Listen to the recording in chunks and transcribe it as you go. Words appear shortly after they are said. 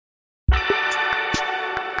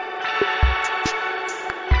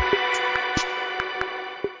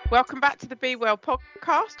Welcome back to the Be Well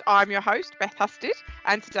podcast. I'm your host, Beth Husted,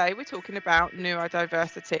 and today we're talking about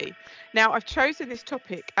neurodiversity. Now, I've chosen this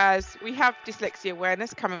topic as we have Dyslexia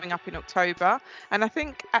Awareness coming up in October, and I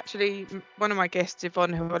think actually one of my guests,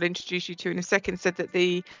 Yvonne, who I'll introduce you to in a second, said that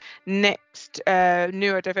the next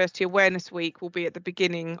Neurodiversity Awareness Week will be at the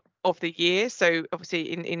beginning of the year, so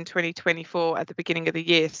obviously in 2024 at the beginning of the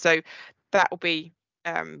year. So that will be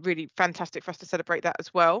really fantastic for us to celebrate that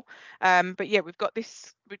as well. But yeah,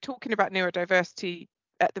 we're talking about neurodiversity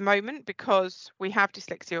at the moment because we have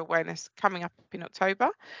Dyslexia Awareness coming up in October,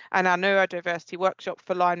 and our neurodiversity workshop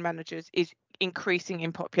for line managers is increasing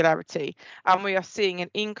in popularity, and we are seeing an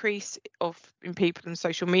increase in people on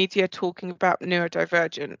social media talking about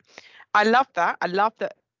neurodivergent. I love that. I love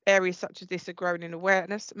that areas such as this are growing in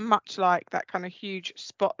awareness, much like that kind of huge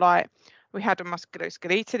spotlight we had on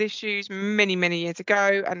musculoskeletal issues many years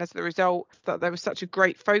ago, and as a result that there was such a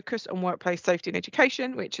great focus on workplace safety and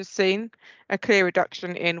education, which has seen a clear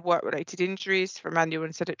reduction in work-related injuries from manual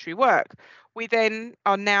and sedentary work. We then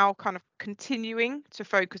are now kind of continuing to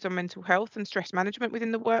focus on mental health and stress management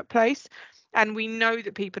within the workplace, and we know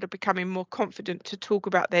that people are becoming more confident to talk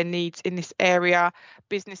about their needs in this area.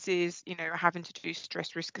 Businesses, are having to do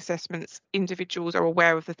stress risk assessments. Individuals are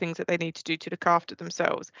aware of the things that they need to do to look after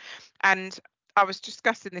themselves. And I was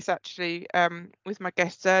discussing this actually with my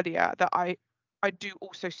guests earlier, that I do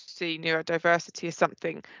also see neurodiversity as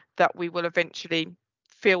something that we will eventually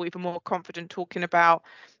feel even more confident talking about.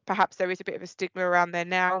 Perhaps there is a bit of a stigma around there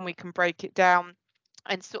now, and we can break it down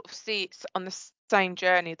and sort of see it's on the same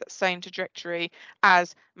journey, that same trajectory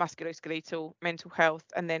as musculoskeletal, mental health,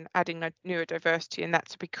 and then adding neurodiversity, and that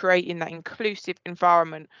to be creating that inclusive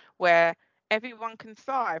environment where everyone can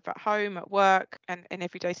thrive at home, at work, and in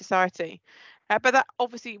everyday society. But that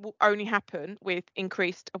obviously will only happen with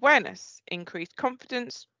increased awareness, increased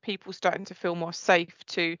confidence, people starting to feel more safe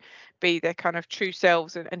to be their kind of true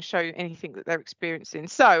selves and show anything that they're experiencing.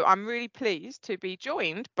 So I'm really pleased to be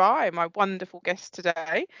joined by my wonderful guests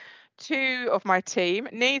today. Two of my team,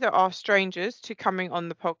 neither are strangers to coming on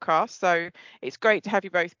the podcast, so it's great to have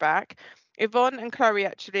you both back. Yvonne and Chloe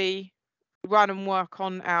actually run and work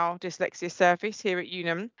on our dyslexia service here at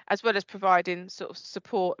Unum, as well as providing sort of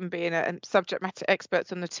support and being a subject matter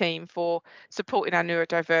experts on the team for supporting our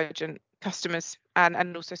neurodivergent customers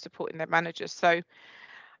and also supporting their managers. So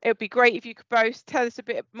it would be great if you could both tell us a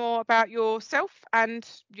bit more about yourself and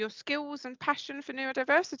your skills and passion for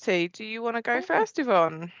neurodiversity. Do you want to go first,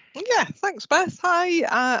 Yvonne? Yeah, thanks, Beth. Hi,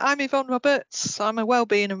 I'm Yvonne Roberts. I'm a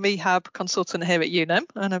wellbeing and rehab consultant here at Unum,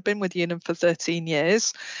 and I've been with Unum for 13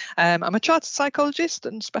 years. I'm a chartered psychologist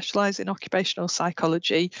and specialise in occupational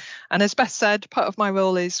psychology. And as Beth said, part of my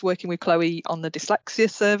role is working with Chloe on the dyslexia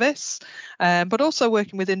service, but also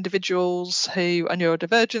working with individuals who are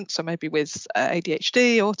neurodivergent, so maybe with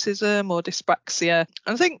ADHD, autism, or dyspraxia.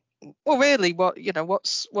 And I think really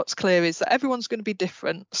what's clear is that everyone's going to be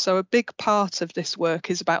different. So a big part of this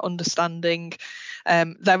work is about understanding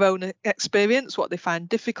their own experience, what they find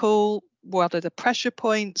difficult, what are the pressure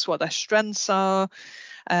points, what their strengths are,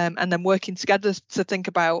 and then working together to think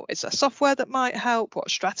about, is there software that might help, what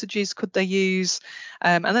strategies could they use,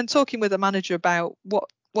 and then talking with the manager about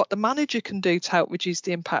what the manager can do to help reduce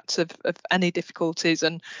the impact of any difficulties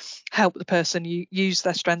and help the person use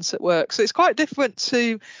their strengths at work. So it's quite different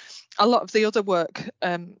to a lot of the other work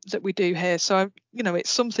that we do here. So, it's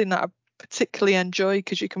something that I particularly enjoy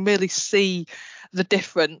because you can really see the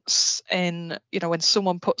difference in, when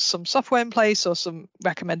someone puts some software in place or some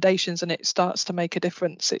recommendations and it starts to make a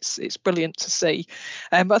difference. It's brilliant to see.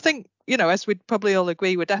 But I think, as we'd probably all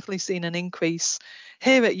agree, we're definitely seeing an increase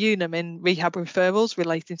here at Unum in rehab referrals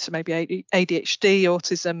relating to maybe ADHD,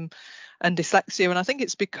 autism and dyslexia. And I think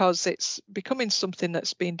it's because it's becoming something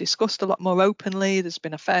that's being discussed a lot more openly. There's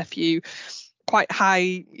been a fair few quite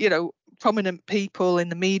high, prominent people in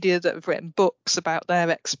the media that have written books about their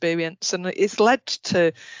experience. And it's led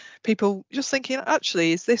to people just thinking,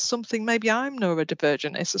 actually, is this something, maybe I'm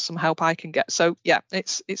neurodivergent? Is there some help I can get? So yeah,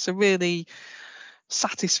 it's a really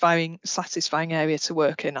satisfying area to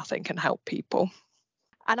work in, I think, and help people.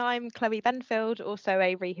 And I'm Chloe Benfield, also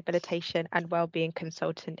a rehabilitation and wellbeing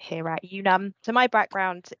consultant here at Unum. So my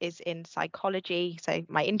background is in psychology. So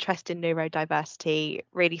my interest in neurodiversity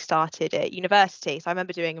really started at university. So I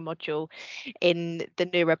remember doing a module in the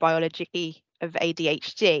neurobiology of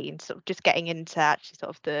ADHD and sort of just getting into actually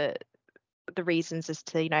sort of the the reasons as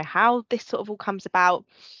to, how this sort of all comes about.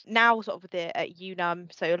 Now sort of with it at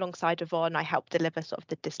UNUM, so alongside Yvonne, I help deliver sort of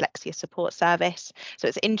the dyslexia support service. So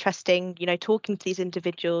it's interesting, talking to these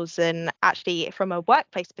individuals and actually from a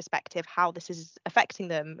workplace perspective, how this is affecting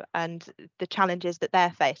them and the challenges that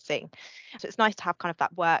they're facing. So it's nice to have kind of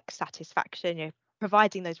that work satisfaction,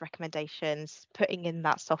 providing those recommendations, putting in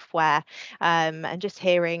that software, and just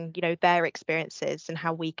hearing, their experiences and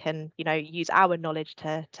how we can, use our knowledge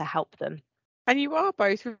to help them. And you are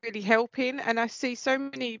both really helping, and I see so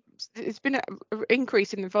many, there's been an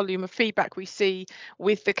increase in the volume of feedback we see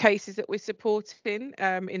with the cases that we're supporting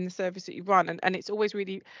in the service that you run, and it's always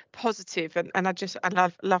really positive, and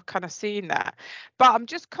I love kind of seeing that. But I'm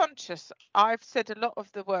just conscious, I've said a lot of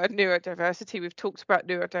the word neurodiversity, we've talked about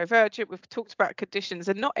neurodivergent, we've talked about conditions,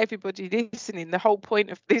 and not everybody listening, the whole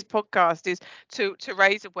point of this podcast is to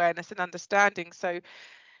raise awareness and understanding. So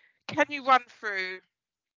can you run through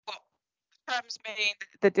what terms mean,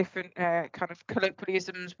 the different kind of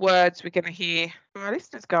colloquialisms, words we're going to hear from our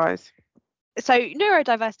listeners, guys? So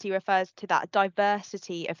neurodiversity refers to that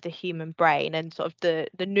diversity of the human brain and sort of the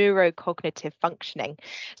neurocognitive functioning.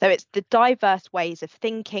 So it's the diverse ways of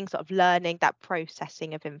thinking, sort of learning, that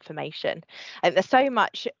processing of information. And there's so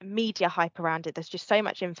much media hype around it. There's just so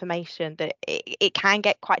much information that it can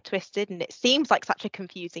get quite twisted, and it seems like such a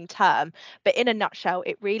confusing term. But in a nutshell,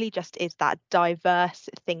 it really just is that diverse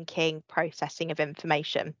thinking, processing of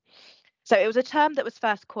information. So it was a term that was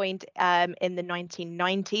first coined in the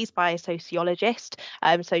 1990s by a sociologist,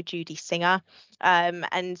 so Judy Singer,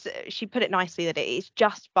 and she put it nicely that it is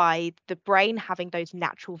just by the brain having those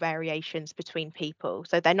natural variations between people.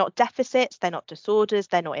 So they're not deficits, they're not disorders,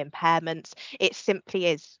 they're not impairments. It simply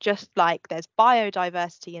is just like there's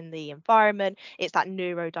biodiversity in the environment, it's that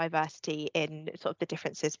neurodiversity in sort of the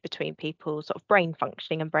differences between people's sort of brain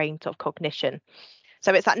functioning and brain sort of cognition.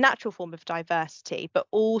 So it's that natural form of diversity, but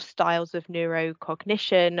all styles of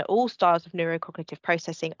neurocognition, all styles of neurocognitive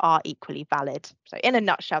processing are equally valid. So in a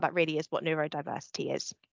nutshell, that really is what neurodiversity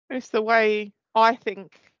is. It's the way I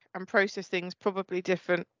think and process things, probably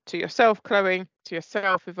different to yourself, Chloe, to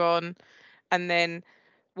yourself, Yvonne. And then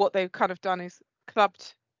what they've kind of done is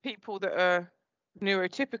clubbed people that are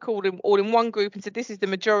neurotypical all in one group and said this is the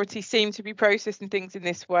majority seem to be processing things in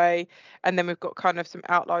this way, and then we've got kind of some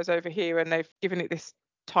outliers over here and they've given it this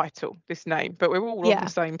title, this name, but we're all on the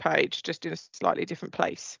same page, just in a slightly different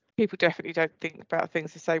place. People definitely don't think about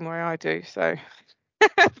things the same way I do, so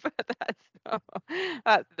but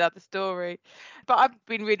that's another story. But I've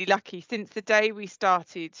been really lucky since the day we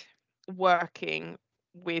started working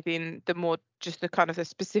within the more just the kind of the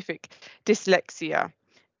specific dyslexia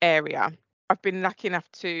area. I've been lucky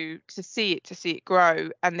enough to see it grow,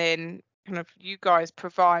 and then kind of you guys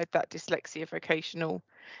provide that dyslexia vocational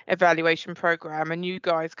evaluation program, and you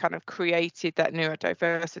guys kind of created that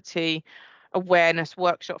neurodiversity awareness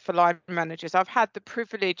workshop for line managers. I've had the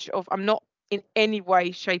privilege of, I'm not in any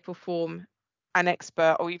way, shape or form an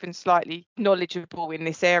expert or even slightly knowledgeable in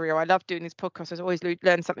this area. I love doing this podcast. I always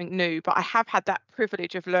learn something new, but I have had that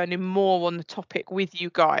privilege of learning more on the topic with you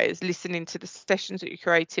guys, listening to the sessions that you're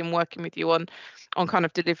creating, working with you on kind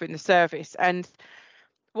of delivering the service. And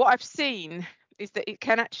what I've seen is that it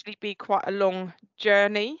can actually be quite a long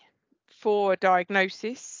journey for a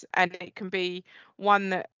diagnosis, and it can be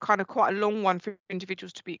one that kind of quite a long one for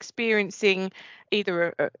individuals to be experiencing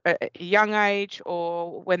either at a young age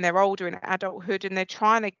or when they're older in adulthood, and they're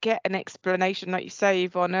trying to get an explanation. Like you say,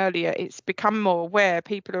 Yvonne, earlier, it's become more aware.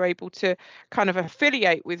 People are able to kind of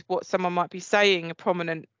affiliate with what someone might be saying, a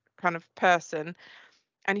prominent kind of person,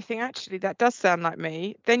 and you think, actually, that does sound like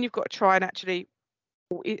me. Then you've got to try and actually,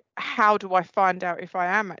 how do I find out if I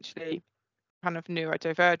am actually kind of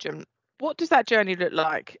neurodivergent? What does that journey look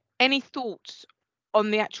like? Any thoughts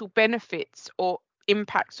on the actual benefits or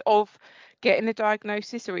impacts of getting a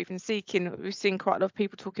diagnosis or even seeking? We've seen quite a lot of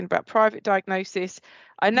people talking about private diagnosis.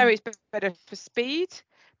 I know it's better for speed,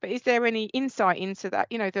 but is there any insight into that,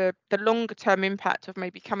 the longer term impact of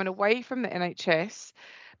maybe coming away from the NHS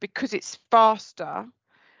because it's faster?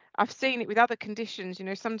 I've seen it with other conditions,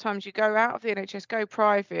 sometimes you go out of the NHS, go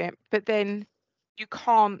private, but then you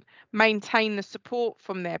can't maintain the support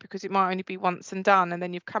from there because it might only be once and done, and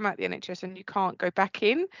then you've come out the NHS and you can't go back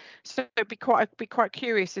in. So I'd be quite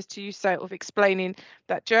curious as to you sort of explaining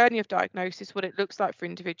that journey of diagnosis, what it looks like for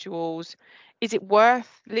individuals. Is it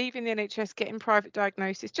worth leaving the NHS, getting private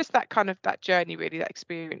diagnosis? Just that kind of that journey, really, that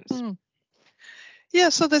experience. Yeah,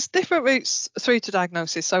 so there's different routes through to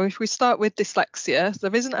diagnosis. So if we start with dyslexia,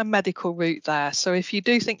 there isn't a medical route there. So if you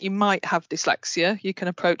do think you might have dyslexia, you can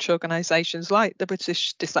approach organisations like the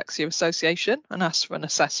British Dyslexia Association and ask for an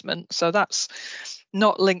assessment. So that's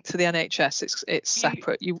not linked to the NHS. It's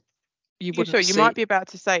separate. You wouldn't you see. might be about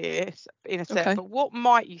to say it in a sec, Okay. but what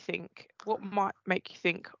might make you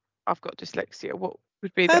think I've got dyslexia? What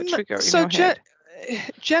would be that trigger in your head?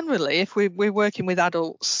 Generally, if we're working with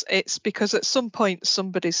adults, it's because at some point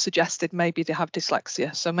somebody's suggested maybe they have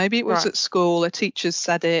dyslexia. So maybe it was Right. at school, a teacher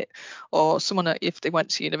said it, or someone, if they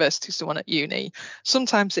went to university, someone at uni.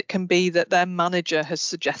 Sometimes it can be that their manager has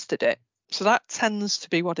suggested it. So that tends to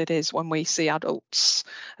be what it is when we see adults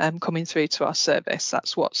coming through to our service.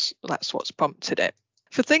 That's what's prompted it.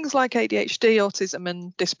 For things like ADHD, autism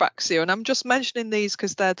and dyspraxia, and I'm just mentioning these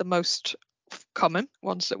because they're the most common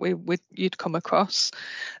ones that you'd come across,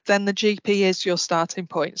 then the GP is your starting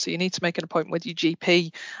point. So you need to make an appointment with your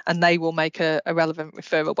GP and they will make a relevant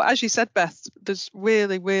referral. But as you said, Beth, there's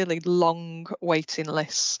really, really long waiting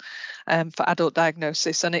lists for adult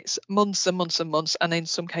diagnosis, and it's months and months and months, and in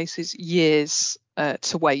some cases years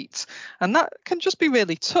to wait. And that can just be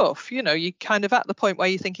really tough. You kind of at the point where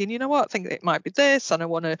you're thinking, you know what, I think it might be this and I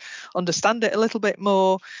want to understand it a little bit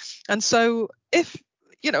more. And so if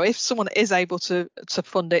someone is able to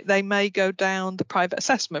fund it, they may go down the private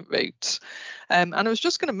assessment route. And I was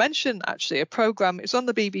just going to mention actually a programme. It was on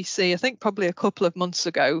the BBC, I think probably a couple of months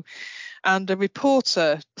ago, and a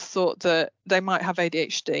reporter thought that they might have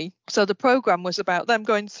ADHD. So the programme was about them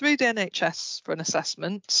going through the NHS for an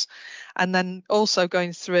assessment, and then also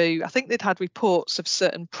going through, I think they'd had reports of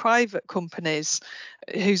certain private companies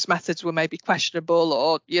whose methods were maybe questionable,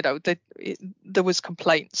 or there was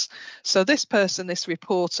complaints. So this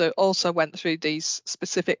reporter also went through these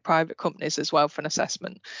specific private companies as well for an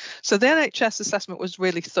assessment. So the NHS assessment was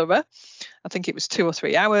really thorough. I think it was 2 or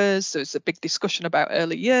 3 hours. There was a big discussion about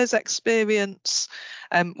early years experience,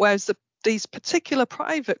 whereas these particular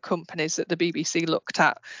private companies that the BBC looked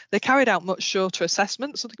at, they carried out much shorter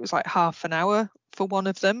assessments. I think it was like half an hour for one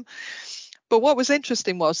of them. But what was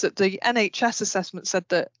interesting was that the NHS assessment said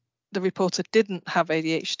that the reporter didn't have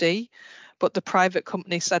ADHD, but the private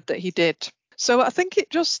company said that he did. So I think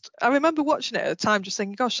I remember watching it at the time just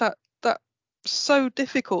thinking, gosh, that's so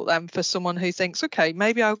difficult then for someone who thinks, okay,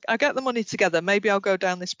 maybe I'll get the money together, maybe I'll go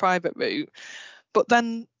down this private route. But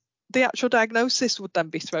then the actual diagnosis would then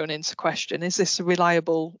be thrown into question. Is this a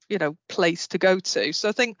reliable, place to go to? So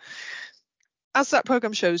I think, as that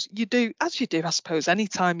programme shows, you do, I suppose,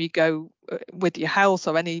 anytime you go with your health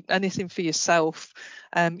or anything for yourself,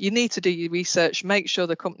 you need to do your research, make sure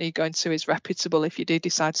the company you're going to is reputable if you do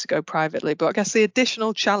decide to go privately. But I guess the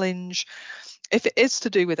additional challenge, if it is to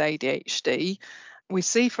do with ADHD, we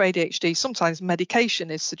see for ADHD sometimes medication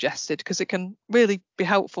is suggested because it can really be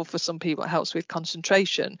helpful for some people. It helps with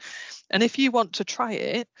concentration. And if you want to try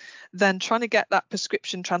it, then trying to get that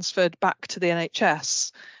prescription transferred back to the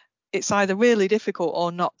NHS, it's either really difficult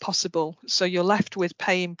or not possible. So you're left with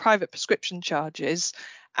paying private prescription charges,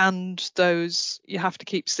 and those you have to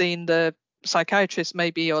keep seeing the psychiatrist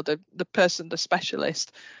maybe, or the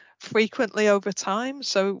specialist frequently over time.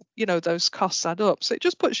 So, those costs add up. So it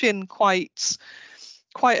just puts you in quite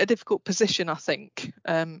a difficult position, I think,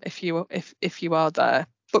 if you are there.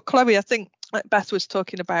 But Chloe, I think like Beth was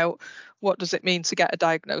talking about, what does it mean to get a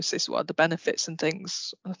diagnosis? What are the benefits and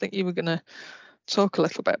things? I think you were going to talk a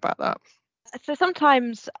little bit about that. So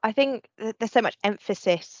sometimes I think that there's so much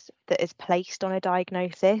emphasis that is placed on a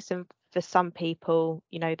diagnosis, and for some people,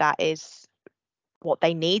 that is what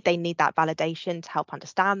they need. They need that validation to help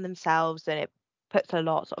understand themselves, and it puts a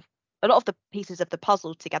lot of the pieces of the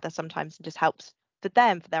puzzle together sometimes, and just helps for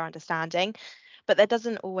their understanding. But there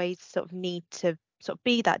doesn't always sort of need to sort of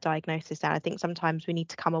be that diagnosis. And I think sometimes we need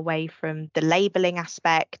to come away from the labeling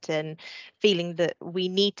aspect and feeling that we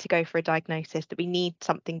need to go for a diagnosis, that we need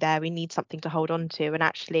something there, we need something to hold on to. And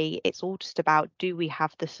actually, it's all just about, do we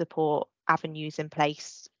have the support avenues in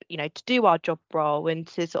place, to do our job role and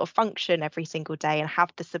to sort of function every single day and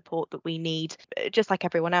have the support that we need, just like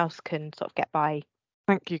everyone else can sort of get by.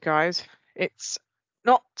 Thank you, guys. It's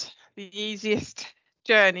not the easiest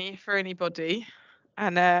journey for anybody,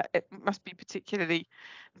 and it must be particularly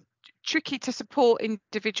tricky to support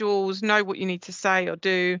individuals know what you need to say or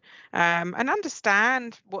do, and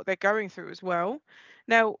understand what they're going through as well.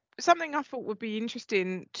 Now, something I thought would be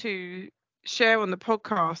interesting to share on the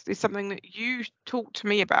podcast is something that you talked to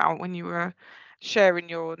me about when you were sharing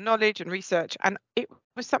your knowledge and research, and it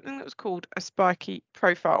was something that was called a spiky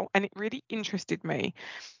profile, and it really interested me,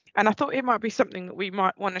 and I thought it might be something that we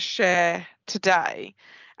might want to share today.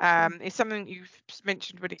 It's something you've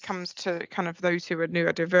mentioned when it comes to kind of those who are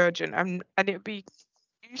neurodivergent, and it would be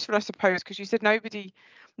useful, I suppose, because you said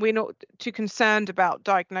we're not too concerned about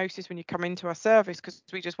diagnosis when you come into our service, because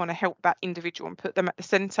we just want to help that individual and put them at the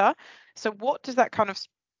centre. So what does that kind of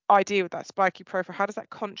idea of that spiky profile, how does that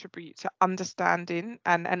contribute to understanding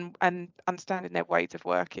and understanding their ways of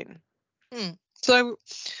working? So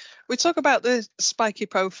we talk about the spiky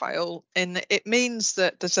profile, and it means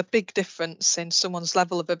that there's a big difference in someone's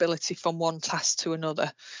level of ability from one task to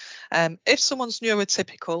another. If someone's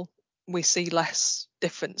neurotypical, we see less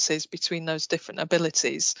differences between those different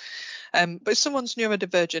abilities. But if someone's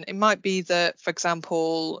neurodivergent, it might be that, for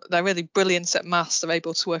example, they're really brilliant at maths, they're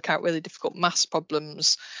able to work out really difficult maths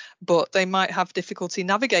problems, but they might have difficulty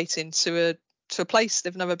navigating to a place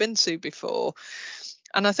they've never been to before.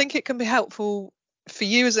 And I think it can be helpful for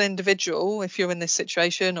you as an individual, if you're in this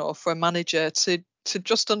situation, or for a manager to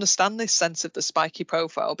just understand this sense of the spiky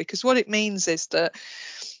profile, because what it means is that,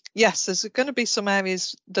 yes, there's going to be some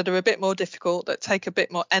areas that are a bit more difficult, that take a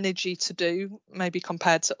bit more energy to do, maybe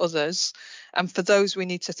compared to others. And for those, we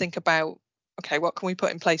need to think about, okay, what can we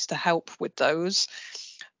put in place to help with those?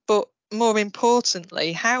 But more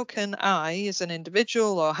importantly, how can I as an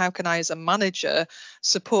individual, or how can I as a manager,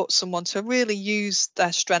 support someone to really use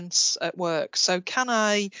their strengths at work? So can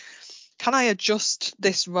I adjust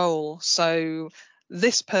this role so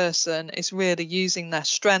this person is really using their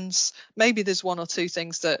strengths? Maybe there's one or two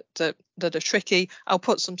things that are tricky. I'll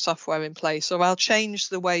put some software in place, or I'll change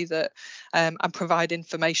the way that I provide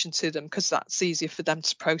information to them, because that's easier for them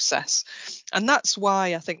to process. And that's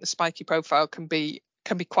why I think the spiky profile can be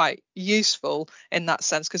quite useful in that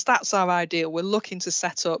sense, because that's our ideal. We're looking to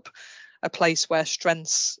set up a place where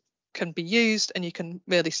strengths can be used and you can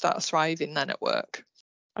really start thriving then at work.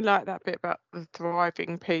 I like that bit about the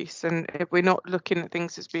thriving piece, and if we're not looking at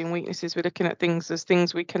things as being weaknesses, we're looking at things as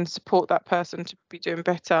things we can support that person to be doing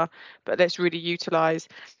better, but let's really utilize.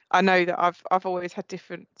 I know that I've always had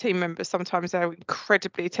different team members. Sometimes they're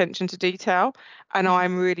incredibly attention to detail, and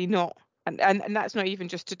I'm really not. And that's not even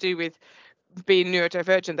just to do with being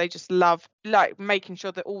neurodivergent. They just love like making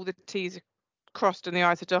sure that all the T's are crossed and the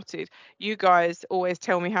I's are dotted. You guys always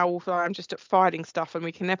tell me how awful I am just at filing stuff, and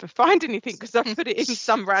we can never find anything because I've put it in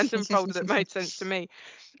some random folder that made sense to me.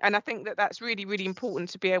 And I think that that's really, really important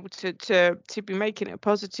to be able to be making it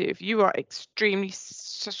positive. You are extremely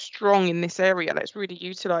strong in this area. Let's really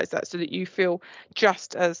utilize that so that you feel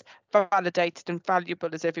just as validated and valuable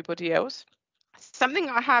as everybody else. Something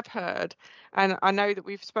I have heard, and I know that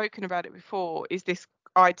we've spoken about it before, is this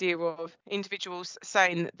idea of individuals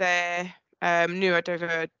saying that their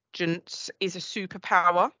neurodivergence is a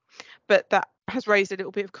superpower, but that has raised a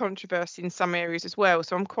little bit of controversy in some areas as well.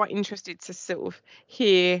 So I'm quite interested to sort of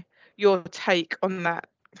hear your take on that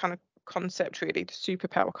kind of concept, really, the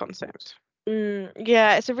superpower concept.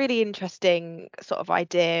 Yeah, it's a really interesting sort of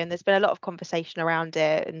idea, and there's been a lot of conversation around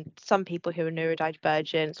it. And some people who are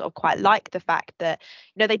neurodivergent sort of quite like the fact that,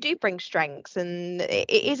 they do bring strengths, and it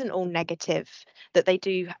isn't all negative, that they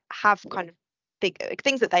do have kind of big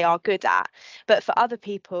things that they are good at. But for other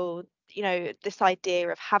people, this idea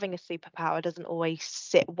of having a superpower doesn't always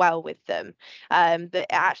sit well with them. That it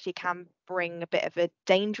actually can bring a bit of a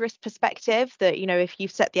dangerous perspective, that if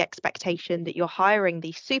you've set the expectation that you're hiring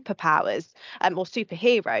these superpowers, or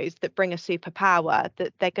superheroes that bring a superpower,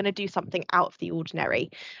 that they're going to do something out of the ordinary.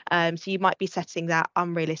 So you might be setting that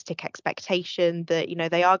unrealistic expectation that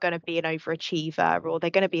they are going to be an overachiever, or they're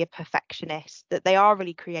going to be a perfectionist, that they are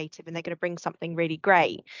really creative and they're going to bring something really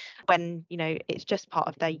great, when it's just part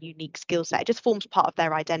of their unique skill set. It just forms part of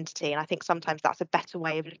their identity. And I think sometimes that's a better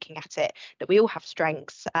way of looking at it, that we all have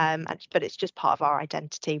strengths, but it's just part of our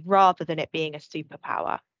identity rather than it being a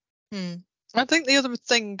superpower. I think the other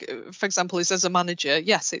thing, for example, is as a manager,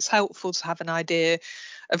 yes, it's helpful to have an idea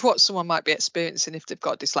of what someone might be experiencing if they've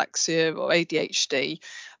got dyslexia or ADHD,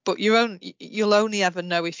 but you'll only ever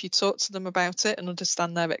know if you talk to them about it and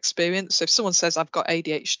understand their experience. So if someone says, I've got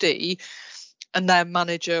ADHD, and their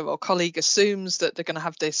manager or colleague assumes that they're going to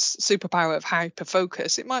have this superpower of hyper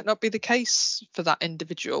focus, it might not be the case for that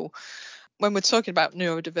individual. When we're talking about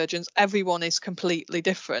neurodivergence, everyone is completely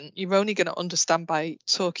different. You're only going to understand by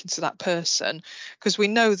talking to that person, because we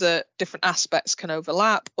know that different aspects can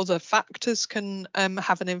overlap. Other factors can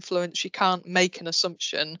have an influence. You can't make an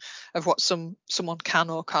assumption of what someone can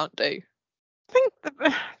or can't do. I think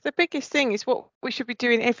the biggest thing is what we should be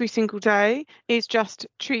doing every single day is just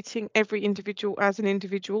treating every individual as an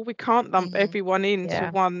individual. We can't lump everyone into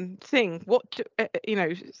one thing.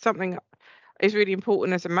 Something is really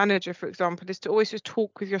important as a manager, for example, is to always just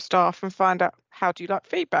talk with your staff and find out, how do you like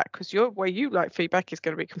feedback? Because your way you like feedback is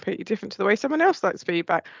going to be completely different to the way someone else likes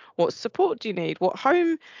feedback. What support do you need? What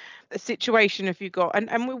home situation have you got?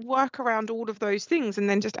 And we'll work around all of those things, and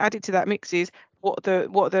then just added to that mix is what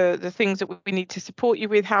the things that we need to support you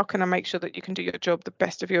with. How can I make sure that you can do your job the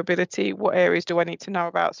best of your ability? What areas do I need to know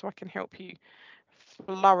about so I can help you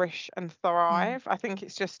flourish and thrive. I think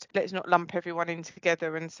it's just, let's not lump everyone in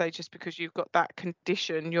together and say just because you've got that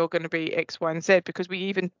condition you're going to be X, Y, and Z, because we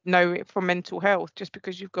even know it from mental health. Just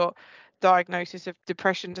because you've got diagnosis of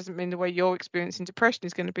depression doesn't mean the way you're experiencing depression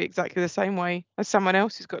is going to be exactly the same way as someone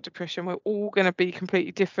else who's got depression. We're all going to be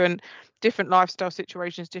completely different lifestyle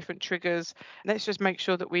situations, different triggers. Let's just make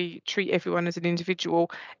sure that we treat everyone as an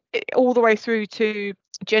individual, all the way through to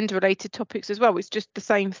gender related topics as well. It's just the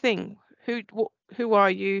same thing. Who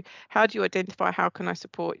are you? How do you identify? How can I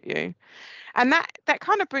support you? And that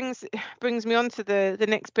kind of brings me on to the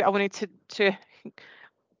next bit I wanted to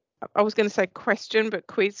I was going to say question, but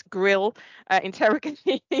quiz, grill, interrogate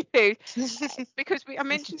you, because I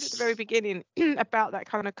mentioned at the very beginning about that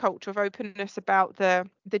kind of culture of openness, about the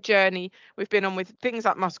journey we've been on with things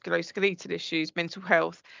like musculoskeletal issues, mental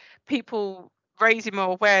health, people raising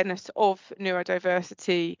more awareness of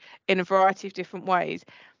neurodiversity in a variety of different ways.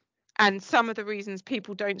 And some of the reasons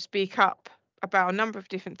people don't speak up about a number of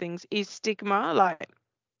different things is stigma. Like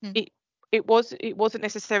it wasn't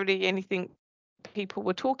necessarily anything people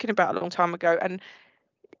were talking about a long time ago. And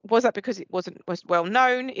was that because it was well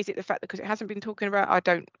known? Is it the fact that because it hasn't been talking about, I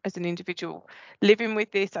don't, as an individual living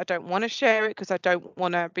with this, I don't want to share it because I don't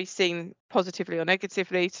want to be seen positively or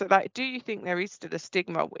negatively? So like, do you think there is still a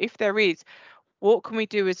stigma? If there is, what can we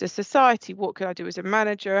do as a society? What can I do as a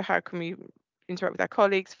manager? How can we interact with our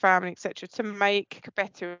colleagues, family, etc., to make a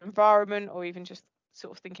better environment, or even just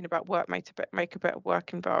sort of thinking about work, make a better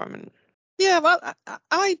work environment? Yeah, well,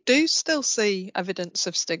 I do still see evidence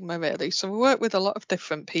of stigma, really. So we work with a lot of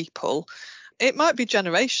different people. It might be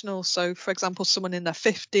generational. So, for example, someone in their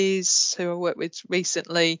 50s who I worked with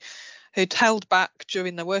recently who'd held back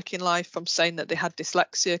during their working life from saying that they had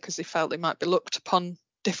dyslexia because they felt they might be looked upon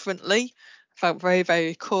differently, felt very,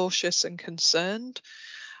 very cautious and concerned.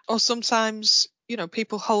 Or sometimes,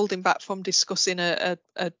 people holding back from discussing a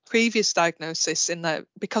previous diagnosis in their,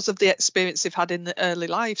 because of the experience they've had in the early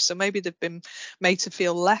life. So maybe they've been made to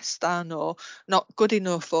feel less than or not good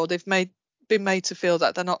enough, or they've been made to feel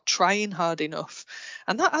that they're not trying hard enough.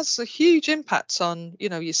 And that has a huge impact on,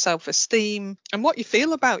 your self-esteem and what you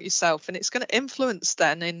feel about yourself. And it's going to influence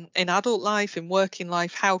then in adult life, in working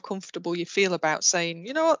life, how comfortable you feel about saying,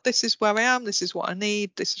 you know what, this is where I am, this is what I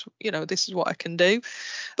need, this is what I can do.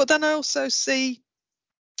 But then I also see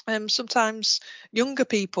sometimes younger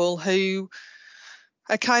people who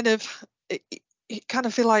are kind of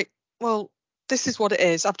feel like, well, this is what it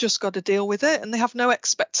is, I've just got to deal with it, and they have no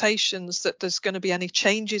expectations that there's going to be any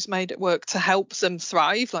changes made at work to help them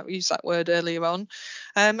thrive, like we used that word earlier on.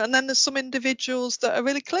 And then there's some individuals that are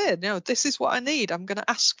really clear, this is what I need, I'm going to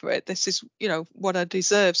ask for it, this is what I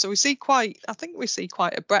deserve. So we see quite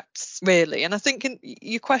a breadth, really. And I think in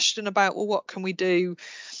your question about, well, what can we do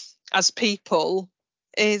as people,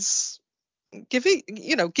 is give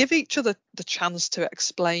each other the chance to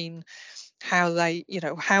explain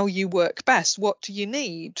how you work best, what do you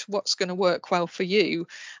need, what's going to work well for you,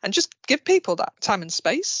 and just give people that time and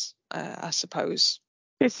space, I suppose.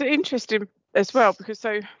 It's interesting as well because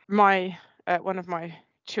my one of my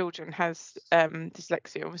children has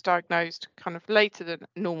dyslexia and was diagnosed kind of later than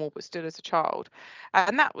normal, but still as a child,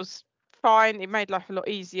 and that was fine. It made life a lot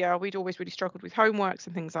easier. We'd always really struggled with homeworks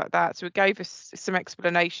and things like that, so it gave us some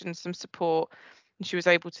explanation, some support, and she was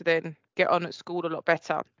able to then get on at school a lot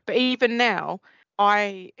better. But even now,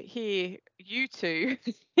 I hear you two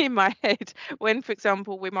in my head when, for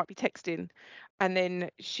example, we might be texting and then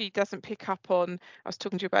she doesn't pick up on, I was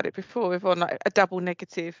talking to you about it before, on like a double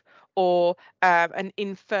negative or an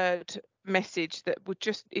inferred message that would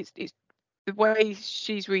just, it's the way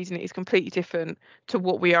she's reading it is completely different to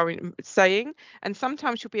what we are saying. And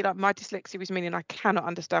sometimes she'll be like, my dyslexia is meaning I cannot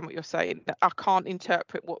understand what you're saying, that I can't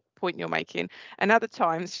interpret what point you're making. And other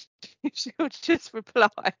times she'll just reply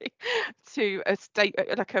to a state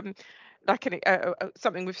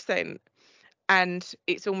something we've sent, and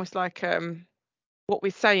it's almost like what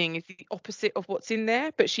we're saying is the opposite of what's in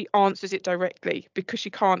there, but she answers it directly because she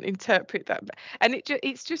can't interpret that. And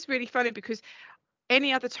it's just really funny because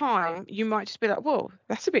any other time you might just be like, whoa,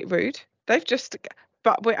 that's a bit rude, they've just,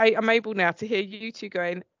 but I'm able now to hear you two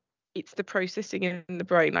going, it's the processing in the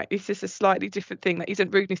brain, like this is a slightly different thing, that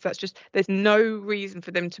isn't rudeness, that's just, there's no reason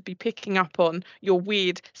for them to be picking up on your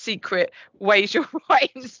weird secret ways you're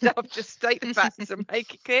writing stuff, just state the facts and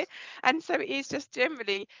make it clear. And so it is just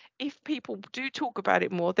generally, if people do talk about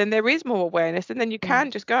it more, then there is more awareness, and then you can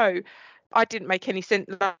just go, I didn't make any sense,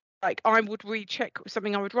 like I would recheck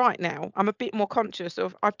something I would write now. I'm a bit more conscious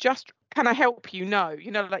of, can I help you? No,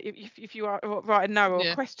 like if you are write a no or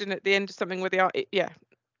a question at the end of something where they are,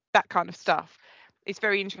 that kind of stuff. It's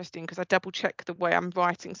very interesting because I double check the way I'm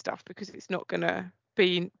writing stuff because it's not going to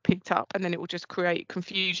being picked up, and then it will just create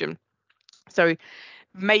confusion. So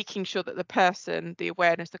making sure that the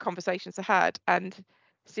awareness, the conversations are had, and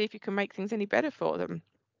see if you can make things any better for them.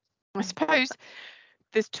 I suppose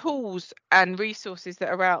there's tools and resources that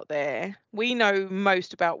are out there. We know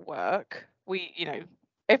most about work.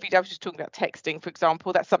 Every day I was just talking about texting, for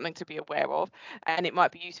example. That's something to be aware of, and it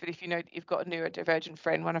might be useful if you know that you've got a neurodivergent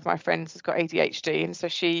friend. One of my friends has got ADHD, and so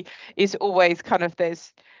she is always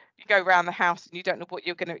you go around the house and you don't know what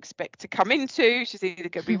you're going to expect to come into. She's either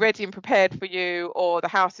going to be ready and prepared for you, or the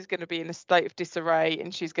house is going to be in a state of disarray,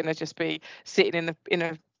 and she's going to just be sitting in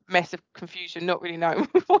a mess of confusion, not really knowing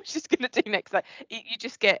what she's going to do next. Like you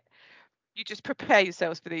just prepare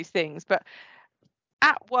yourselves for these things. But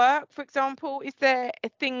at work, for example, is there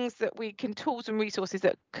tools and resources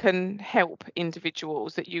that can help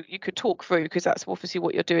individuals that you could talk through, because that's obviously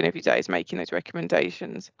what you're doing every day, is making those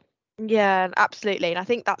recommendations? Yeah, absolutely. And I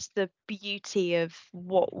think that's the beauty of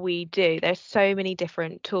what we do. There's so many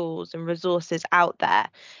different tools and resources out there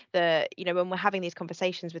that, when we're having these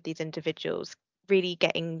conversations with these individuals, really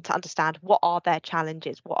getting to understand what are their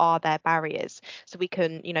challenges, what are their barriers, so we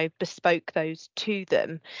can, bespoke those to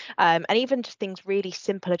them. And even just things really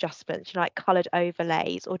simple adjustments, like coloured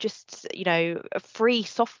overlays, or just, a free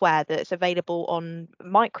software that's available on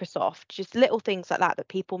Microsoft, just little things like that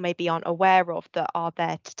people maybe aren't aware of that are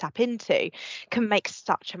there to tap into, can make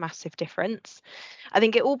such a massive difference. I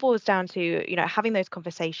think it all boils down to, having those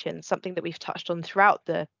conversations. Something that we've touched on throughout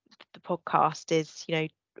the podcast is,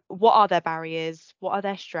 what are their barriers, what are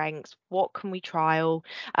their strengths, what can we trial,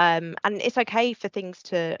 and it's okay for things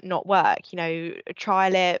to not work.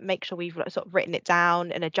 Trial it, make sure we've sort of written it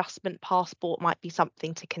down. An adjustment passport might be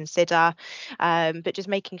something to consider, but just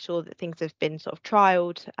making sure that things have been sort of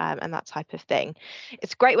trialed, and that type of thing.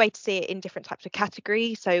 It's a great way to see it in different types of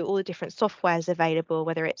categories, so all the different softwares available,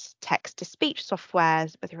 whether it's text to speech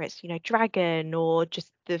softwares, whether it's Dragon, or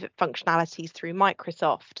just the functionalities through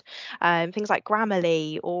Microsoft, things like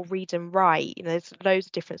Grammarly or Read and Write. There's loads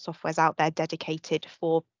of different softwares out there dedicated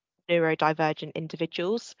for neurodivergent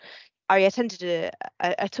individuals. I attended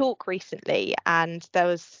a talk recently, and there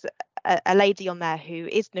was a lady on there who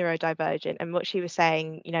is neurodivergent, and what she was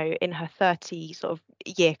saying, in her 30 sort of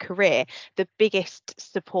year career, the biggest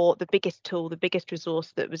support, the biggest tool, the biggest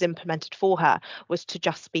resource that was implemented for her was to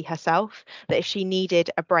just be herself. That if she needed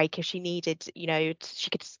a break, if she needed, she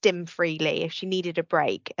could stim freely if she needed a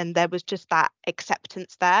break, and there was just that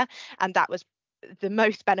acceptance there, and that was the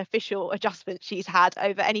most beneficial adjustment she's had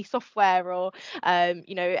over any software, or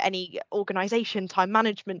any organization time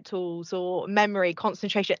management tools, or memory,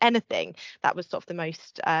 concentration, anything. That was sort of the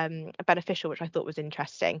most beneficial, which I thought was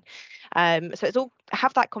interesting. So it's all,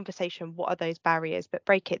 have that conversation, what are those barriers, but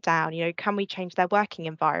break it down. Can we change their working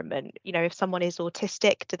environment? If someone is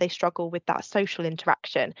autistic, do they struggle with that social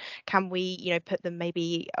interaction? Can we put them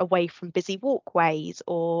maybe away from busy walkways,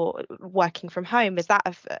 or working from home? Is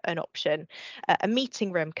that an option? A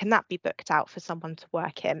meeting room, can that be booked out for someone to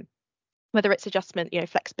work in? Whether it's adjustment,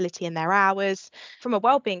 flexibility in their hours. From a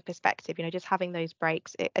wellbeing perspective, just having those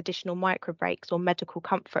breaks, additional micro breaks or medical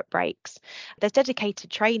comfort breaks. There's dedicated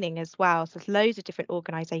training as well. So there's loads of different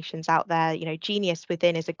organisations out there. Genius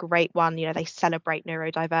Within is a great one. They celebrate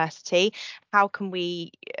neurodiversity. How can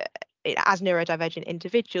we, as neurodivergent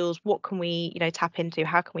individuals, what can we tap into?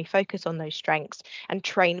 How can we focus on those strengths and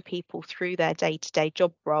train people through their day-to-day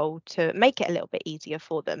job role to make it a little bit easier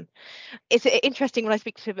for them? It's interesting when I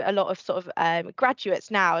speak to a lot of sort of graduates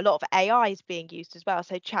now, a lot of AI is being used as well.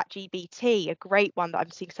 So ChatGPT, a great one that I'm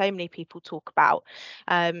seeing so many people talk about.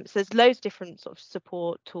 So there's loads of different sort of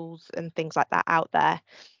support tools and things like that out there.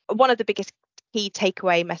 One of the biggest key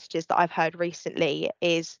takeaway messages that I've heard recently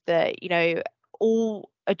is that, all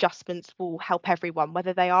adjustments will help everyone,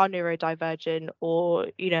 whether they are neurodivergent or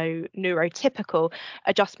neurotypical.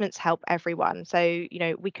 Adjustments help everyone. So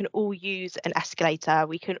we can all use an escalator,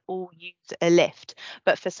 we can all use a lift,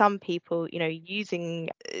 but for some people, using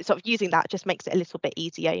that just makes it a little bit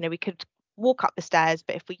easier. We could walk up the stairs,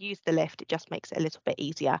 but if we use the lift, it just makes it a little bit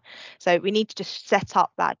easier. So we need to just set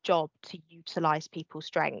up that job to utilize people's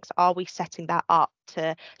strengths. Are we setting that up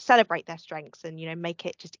to celebrate their strengths and make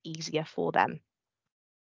it just easier for them?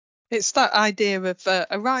 It's that idea of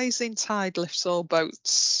a rising tide lifts all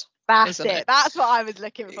boats. That's it. That's what I was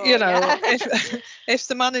looking for. Yeah. if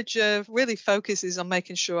the manager really focuses on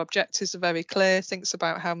making sure objectives are very clear, thinks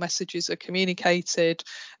about how messages are communicated,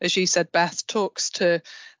 as you said, Beth, talks to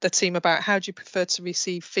the team about how do you prefer to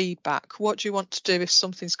receive feedback? What do you want to do if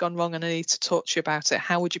something's gone wrong and I need to talk to you about it?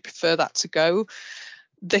 How would you prefer that to go?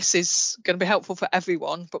 This is going to be helpful for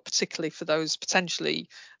everyone, but particularly for those potentially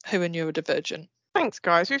who are neurodivergent. Thanks,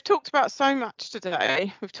 guys. We've talked about so much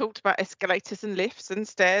today. We've talked about escalators and lifts and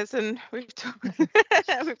stairs, and we've talked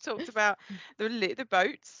about the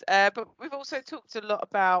boats. But we've also talked a lot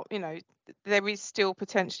about, there is still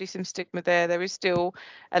potentially some stigma there. There is still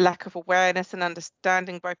a lack of awareness and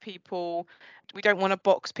understanding by people. We don't want to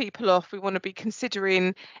box people off. We want to be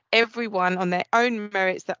considering everyone on their own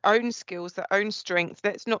merits, their own skills, their own strengths.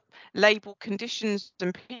 Let's not label conditions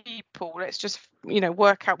and people. Let's just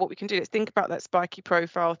work out what we can do. Let's think about that spiky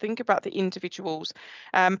profile, think about the individuals,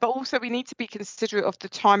 but also we need to be considerate of the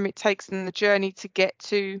time it takes and the journey to get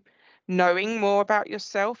to knowing more about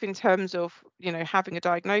yourself in terms of having a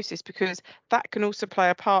diagnosis, because that can also play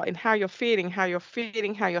a part in how you're feeling, how you're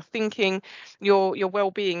thinking, your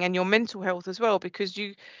well-being and your mental health as well, because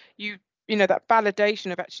that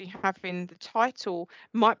validation of actually having the title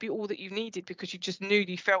might be all that you needed because you just knew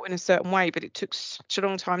you felt in a certain way, but it took such a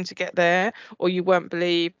long time to get there, or you weren't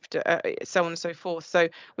believed, so on and so forth. So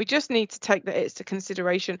we just need to take that into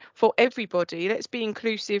consideration for everybody. Let's be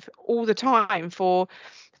inclusive all the time for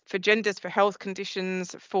genders, for health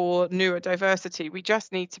conditions, for neurodiversity. We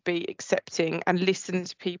just need to be accepting and listen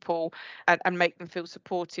to people and make them feel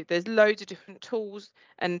supported. There's loads of different tools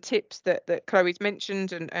and tips that Chloe's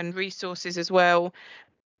mentioned, and resources as well.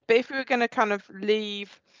 But if we were going to kind of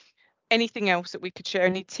leave anything else that we could share,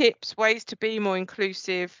 any tips, ways to be more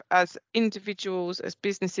inclusive as individuals, as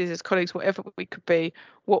businesses, as colleagues, whatever we could be,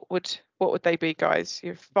 what would they be, guys?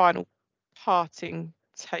 Your final parting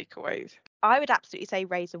takeaways. I would absolutely say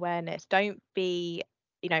raise awareness. Don't be,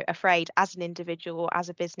 afraid as an individual, as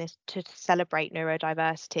a business, to celebrate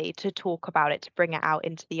neurodiversity, to talk about it, to bring it out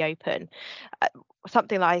into the open.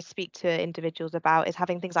 Something that I speak to individuals about is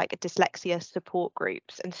having things like dyslexia support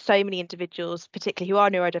groups. And so many individuals, particularly who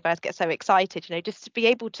are neurodiverse, get so excited, just to be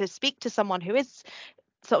able to speak to someone who is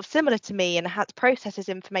sort of similar to me and processes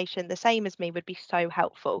information the same as me would be so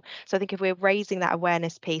helpful. So I think if we're raising that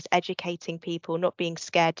awareness piece, educating people, not being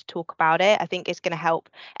scared to talk about it, I think it's going to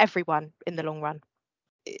help everyone in the long run.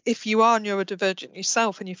 If you are neurodivergent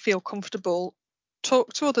yourself and you feel comfortable,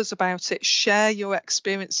 talk to others about it, share your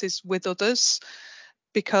experiences with others,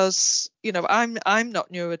 because I'm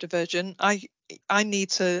not neurodivergent. I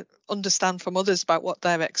need to understand from others about what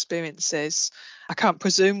their experience is. I can't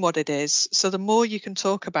presume what it is. So the more you can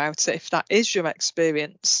talk about it, if that is your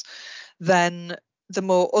experience, then the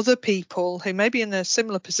more other people who may be in a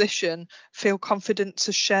similar position feel confident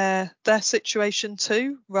to share their situation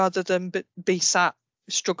too, rather than be sat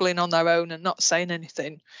struggling on their own and not saying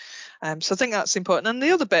anything. So I think that's important. And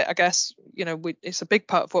the other bit, I guess, it's a big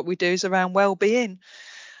part of what we do is around well-being.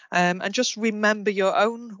 And just remember your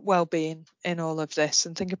own well-being in all of this,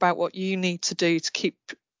 and think about what you need to do to keep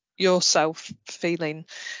yourself feeling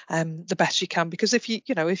the best you can. Because if you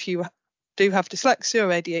do have dyslexia or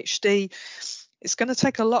ADHD, it's going to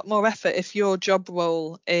take a lot more effort if your job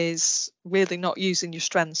role is really not using your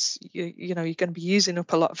strengths. You're going to be using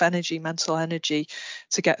up a lot of energy, mental energy,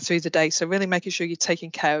 to get through the day. So really making sure you're taking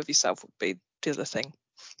care of yourself would be the other thing.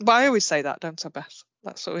 But I always say that, don't I, Beth?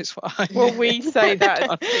 That's always what I Well, we say that as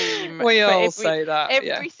a team. We all say that.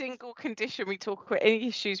 Every single condition we talk about, any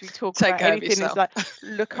issues we talk Take about, care of anything is yourself. like,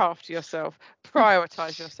 look after yourself,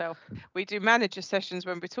 prioritize yourself. We do manager sessions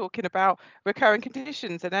when we're talking about recurring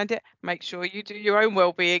conditions, and make sure you do your own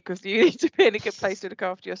well-being, because you need to be in a good place to look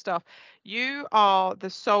after your stuff. You are the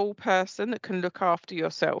sole person that can look after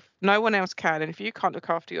yourself. No one else can. And if you can't look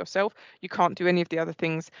after yourself, you can't do any of the other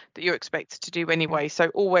things that you're expected to do anyway. So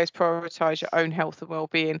always prioritize your own health and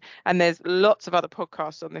well-being. And there's lots of other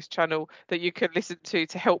podcasts on this channel that you can listen to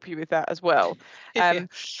help you with that as well.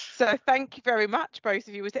 So thank you very much, both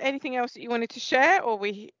of you. Was there anything else that you wanted to share, or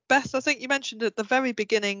Beth, I think you mentioned at the very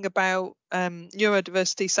beginning about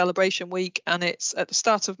Neurodiversity Celebration Week, and it's at the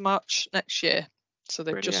start of March next year. So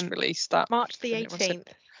they've just released that. March the 18th.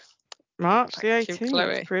 March the 18th. Thank you,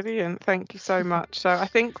 Chloe. Brilliant. Thank you so much. So I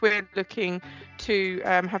think we're looking to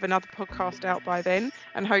have another podcast out by then,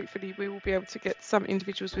 and hopefully we will be able to get some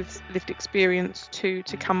individuals with lived experience to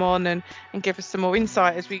come on and give us some more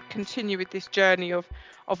insight as we continue with this journey of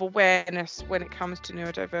awareness when it comes to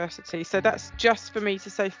neurodiversity. So that's just for me to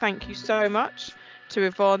say thank you so much to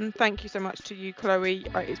Yvonne. Thank you so much to you, Chloe.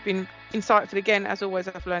 It's been insightful again. As always,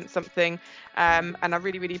 I've learned something, and I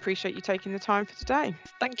really, really appreciate you taking the time for today.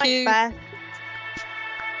 Thanks, Beth.